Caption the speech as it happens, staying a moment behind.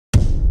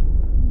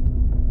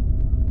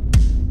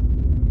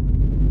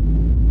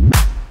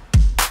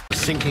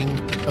Sinking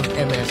of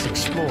MS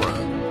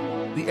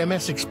Explorer. The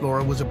MS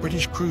Explorer was a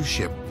British cruise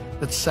ship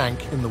that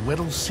sank in the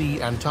Weddell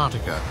Sea,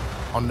 Antarctica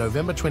on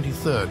November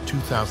 23,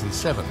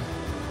 2007.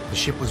 The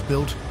ship was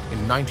built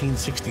in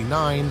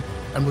 1969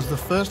 and was the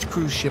first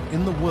cruise ship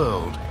in the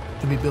world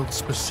to be built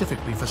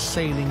specifically for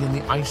sailing in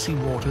the icy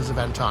waters of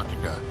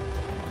Antarctica.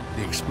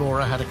 The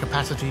Explorer had a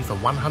capacity for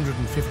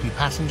 150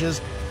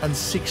 passengers and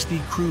 60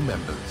 crew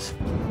members.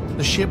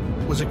 The ship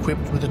was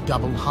equipped with a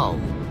double hull,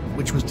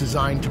 which was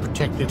designed to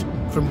protect it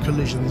from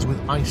collisions with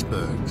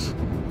icebergs.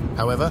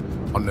 However,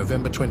 on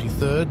November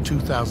 23,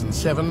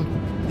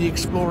 2007, the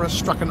Explorer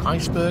struck an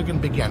iceberg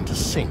and began to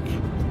sink.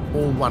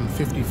 All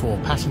 154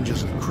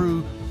 passengers and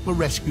crew were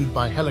rescued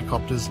by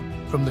helicopters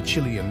from the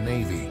Chilean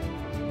Navy.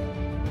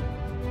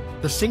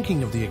 The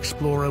sinking of the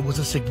Explorer was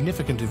a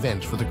significant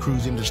event for the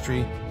cruise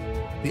industry.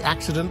 The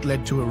accident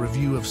led to a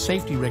review of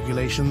safety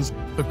regulations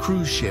for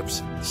cruise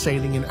ships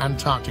sailing in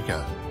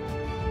Antarctica.